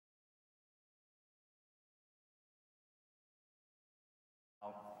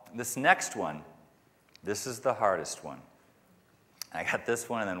this next one, this is the hardest one. I got this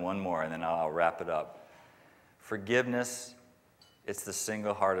one and then one more, and then I'll wrap it up. Forgiveness, it's the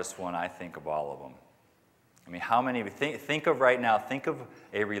single hardest one, I think, of all of them. I mean, how many, think of right now, think of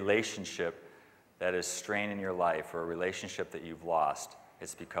a relationship that is strained in your life, or a relationship that you've lost.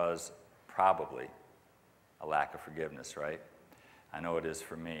 It's because, probably, a lack of forgiveness, right? I know it is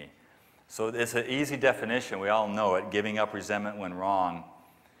for me. So it's an easy definition. We all know it, giving up resentment when wrong.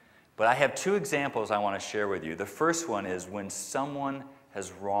 But I have two examples I want to share with you. The first one is when someone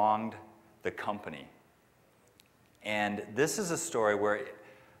has wronged the company. And this is a story where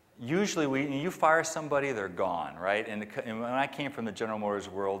usually when you fire somebody, they're gone, right? And when I came from the General Motors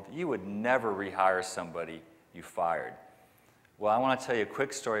world, you would never rehire somebody you fired. Well, I want to tell you a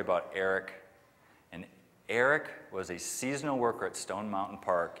quick story about Eric. And Eric was a seasonal worker at Stone Mountain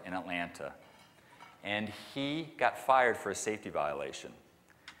Park in Atlanta. And he got fired for a safety violation.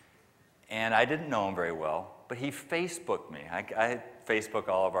 And I didn't know him very well, but he Facebooked me. I Facebook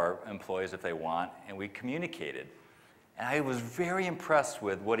all of our employees if they want, and we communicated. And I was very impressed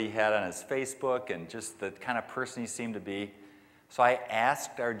with what he had on his Facebook and just the kind of person he seemed to be. So I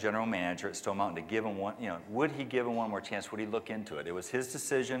asked our general manager at Stone Mountain to give him one, would he give him one more chance? Would he look into it? It was his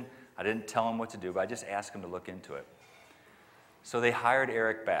decision. I didn't tell him what to do, but I just asked him to look into it. So they hired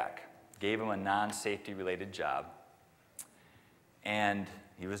Eric back, gave him a non-safety related job, and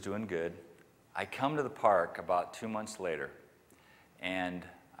he was doing good. I come to the park about 2 months later, and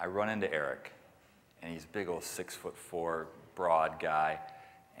I run into Eric, and he's a big old 6'4", broad guy,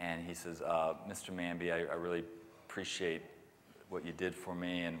 and he says, Mr. Manby, I really appreciate what you did for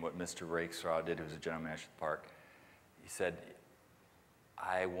me and what Mr. Rakestraw did, who was the general manager of the park. He said,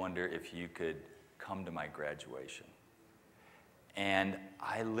 I wonder if you could come to my graduation. And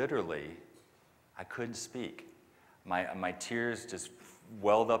I couldn't speak. My tears just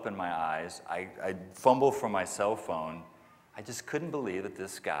welled up in my eyes. I fumbled for my cell phone. I just couldn't believe that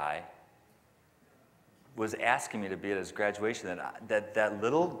this guy was asking me to be at his graduation. That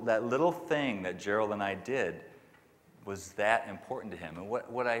little thing that Gerald and I did was that important to him. And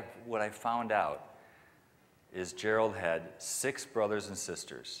what I found out is Gerald had 6 brothers and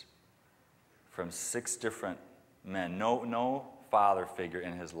sisters from 6 different men. No father figure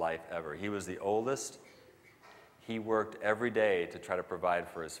in his life ever. He was the oldest. He worked every day to try to provide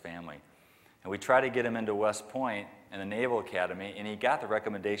for his family. And we tried to get him into West Point in the Naval Academy, and he got the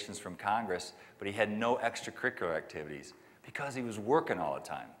recommendations from Congress, but he had no extracurricular activities because he was working all the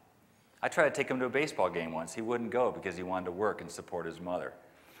time. I tried to take him to a baseball game once. He wouldn't go because he wanted to work and support his mother.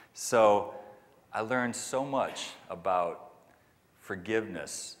 So I learned so much about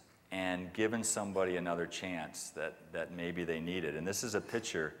forgiveness and giving somebody another chance that maybe they needed. And this is a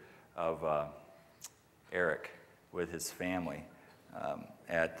picture of Eric with his family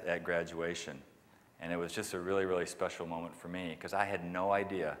at graduation. And it was just a really, really special moment for me because I had no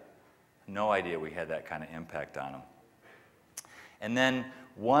idea we had that kind of impact on him. And then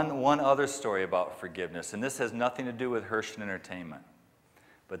one other story about forgiveness, and this has nothing to do with Herschend Entertainment.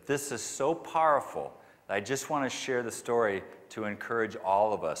 But this is so powerful that I just want to share the story to encourage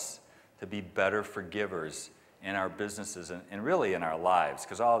all of us to be better forgivers in our businesses and really in our lives,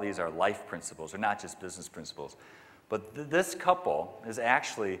 because all of these are life principles. They're not just business principles. But this couple is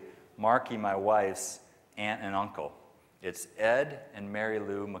actually Marky, my wife's aunt and uncle. It's Ed and Mary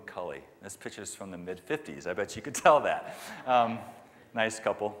Lou McCulley. This picture's from the mid-50s. I bet you could tell that. Nice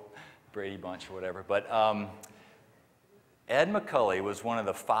couple, Brady Bunch or whatever. But Ed McCulley was one of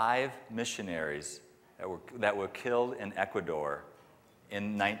the 5 missionaries that were killed in Ecuador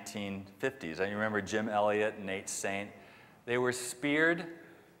in 1950s. I remember Jim Elliot and Nate Saint. They were speared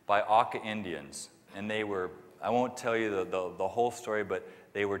by Auca Indians, and they were, I won't tell you the whole story, but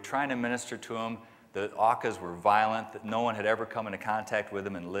they were trying to minister to them. The Aucas were violent. That no one had ever come into contact with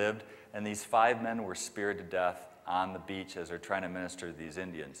them and lived, and these 5 men were speared to death on the beach as they're trying to minister to these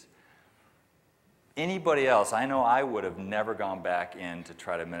Indians. Anybody else, I know I would have never gone back in to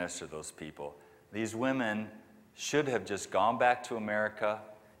try to minister to those people. These women should have just gone back to America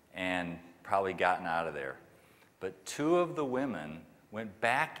and probably gotten out of there. But 2 of the women went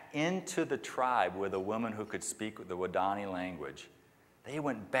back into the tribe with a woman who could speak the Wadani language. They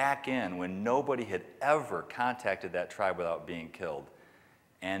went back in when nobody had ever contacted that tribe without being killed.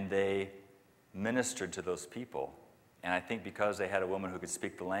 And they ministered to those people. And I think because they had a woman who could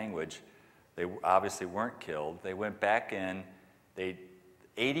speak the language, they obviously weren't killed. They went back in.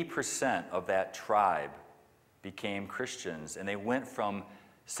 80% of that tribe became Christians, and they went from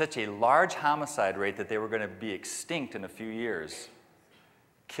such a large homicide rate that they were going to be extinct in a few years,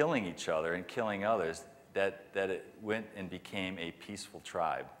 killing each other and killing others, that it went and became a peaceful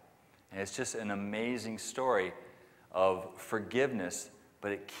tribe. And it's just an amazing story of forgiveness,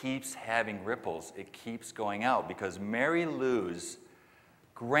 but it keeps having ripples. It keeps going out because Mary Lou's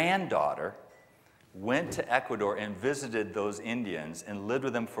granddaughter went to Ecuador and visited those Indians and lived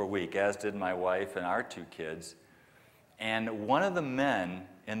with them for a week, as did my wife and our 2 kids. And one of the men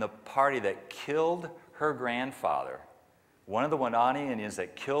in the party that killed her grandfather, one of the Waodani Indians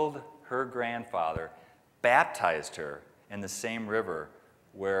that killed her grandfather, baptized her in the same river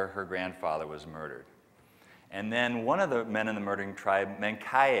where her grandfather was murdered. And then one of the men in the murdering tribe,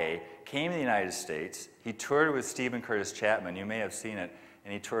 Menkaye, came to the United States. He toured with Stephen Curtis Chapman. You may have seen it.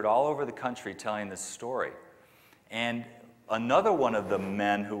 And he toured all over the country telling this story. And another one of the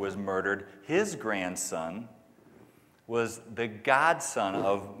men who was murdered, his grandson, was the godson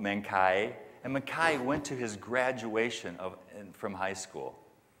of Menkaye. And Menkaye went to his graduation from high school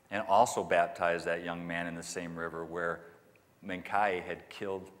and also baptized that young man in the same river where Menkaye had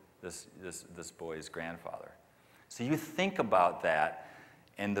killed this boy's grandfather. So you think about that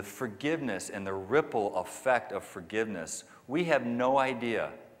and the forgiveness and the ripple effect of forgiveness. We have no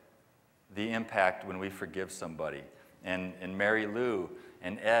idea the impact when we forgive somebody. And Mary Lou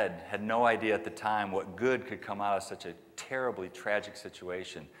and Ed had no idea at the time what good could come out of such a terribly tragic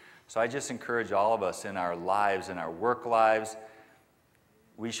situation. So I just encourage all of us in our lives, in our work lives,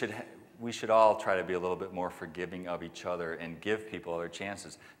 we should all try to be a little bit more forgiving of each other and give people other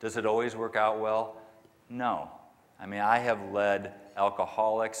chances. Does it always work out well? No. I mean, I have led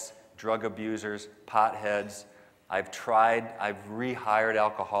alcoholics, drug abusers, potheads. I've rehired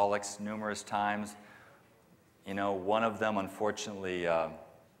alcoholics numerous times. You know, one of them, unfortunately,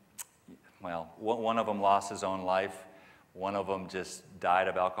 one of them lost his own life. One of them just died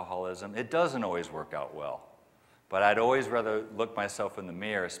of alcoholism. It doesn't always work out well. But I'd always rather look myself in the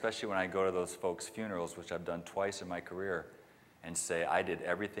mirror, especially when I go to those folks' funerals, which I've done twice in my career, and say, I did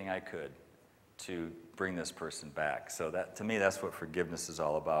everything I could to bring this person back. So that, to me, that's what forgiveness is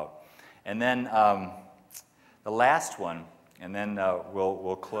all about. And then the last one, and then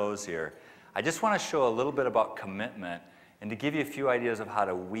we'll close here. I just want to show a little bit about commitment and to give you a few ideas of how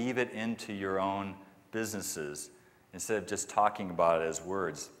to weave it into your own businesses instead of just talking about it as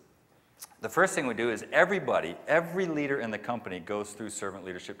words. The first thing we do is every leader in the company goes through servant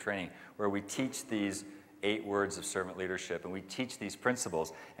leadership training where we teach these 8 words of servant leadership and we teach these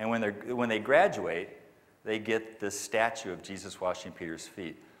principles. And when they graduate, they get this statue of Jesus washing Peter's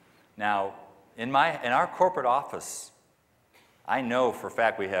feet. Now, in our corporate office, I know for a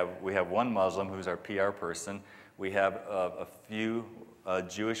fact we have one Muslim who's our PR person. We have a few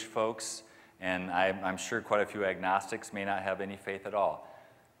Jewish folks, and I'm sure quite a few agnostics may not have any faith at all.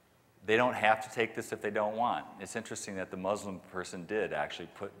 They don't have to take this if they don't want. It's interesting that the Muslim person did actually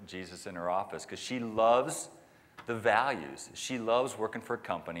put Jesus in her office because she loves the values. She loves working for a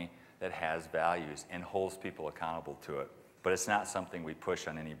company that has values and holds people accountable to it. But it's not something we push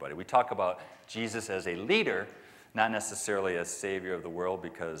on anybody. We talk about Jesus as a leader, not necessarily as savior of the world,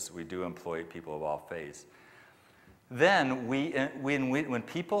 because we do employ people of all faiths. Then when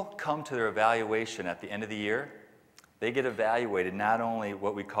people come to their evaluation at the end of the year, they get evaluated not only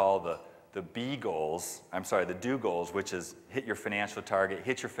what we call the do goals, which is hit your financial target,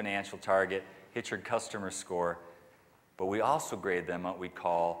 hit your customer score, but we also grade them what we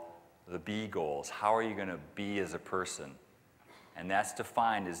call the B goals. How are you going to be as a person? And that's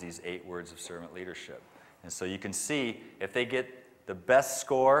defined as these 8 words of servant leadership. And so you can see if they get the best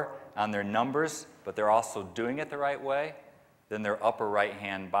score on their numbers, but they're also doing it the right way, then their upper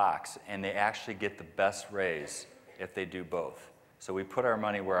right-hand box, and they actually get the best raise if they do both. So we put our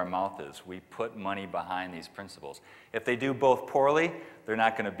money where our mouth is. We put money behind these principles. If they do both poorly, they're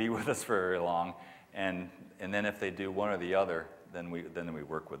not going to be with us for very long. And then if they do one or the other, then we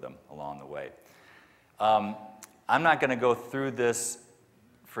work with them along the way. I'm not going to go through this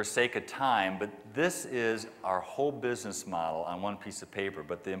for sake of time, but this is our whole business model on one piece of paper.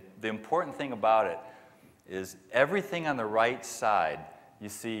 But the important thing about it is everything on the right side, you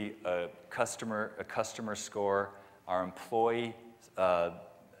see a customer score, our employee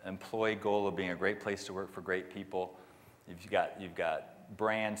goal of being a great place to work for great people. You've got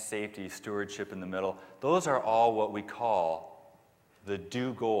brand, safety, stewardship in the middle. Those are all what we call the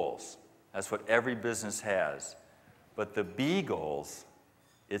do goals. That's what every business has. But the B goals,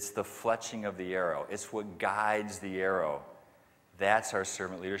 it's the fletching of the arrow. It's what guides the arrow. That's our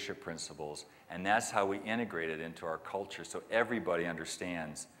servant leadership principles, and that's how we integrate it into our culture so everybody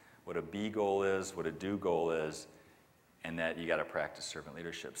understands what a B goal is, what a do goal is, and that you got to practice servant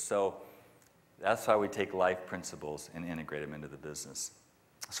leadership. So that's how we take life principles and integrate them into the business.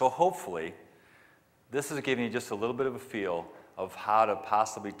 So hopefully, this is giving you just a little bit of a feel of how to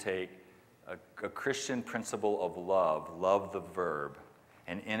possibly take a Christian principle of love the verb,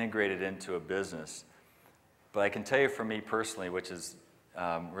 and integrate it into a business. But I can tell you for me personally, which is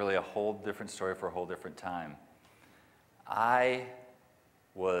really a whole different story for a whole different time, I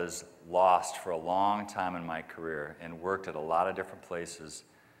was lost for a long time in my career and worked at a lot of different places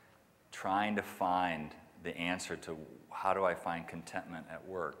trying to find the answer to how do I find contentment at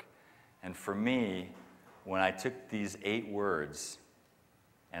work. And for me, when I took these 8 words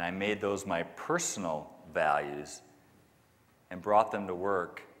and I made those my personal values and brought them to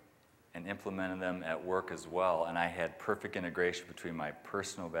work and implemented them at work as well, and I had perfect integration between my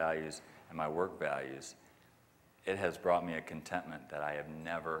personal values and my work values, it has brought me a contentment that I have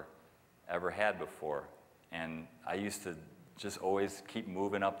never, ever had before. And I used to just always keep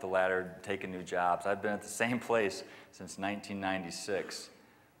moving up the ladder, taking new jobs. I've been at the same place since 1996,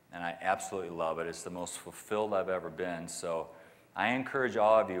 and I absolutely love it. It's the most fulfilled I've ever been. So I encourage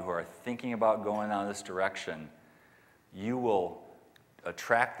all of you who are thinking about going down this direction, you will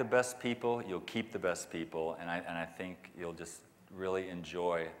attract the best people, you'll keep the best people, and I think you'll just really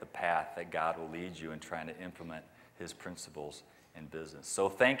enjoy the path that God will lead you in trying to implement His principles in business. So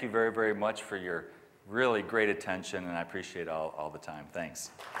thank you very, very much for your really great attention, and I appreciate all the time.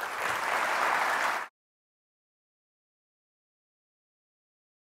 Thanks.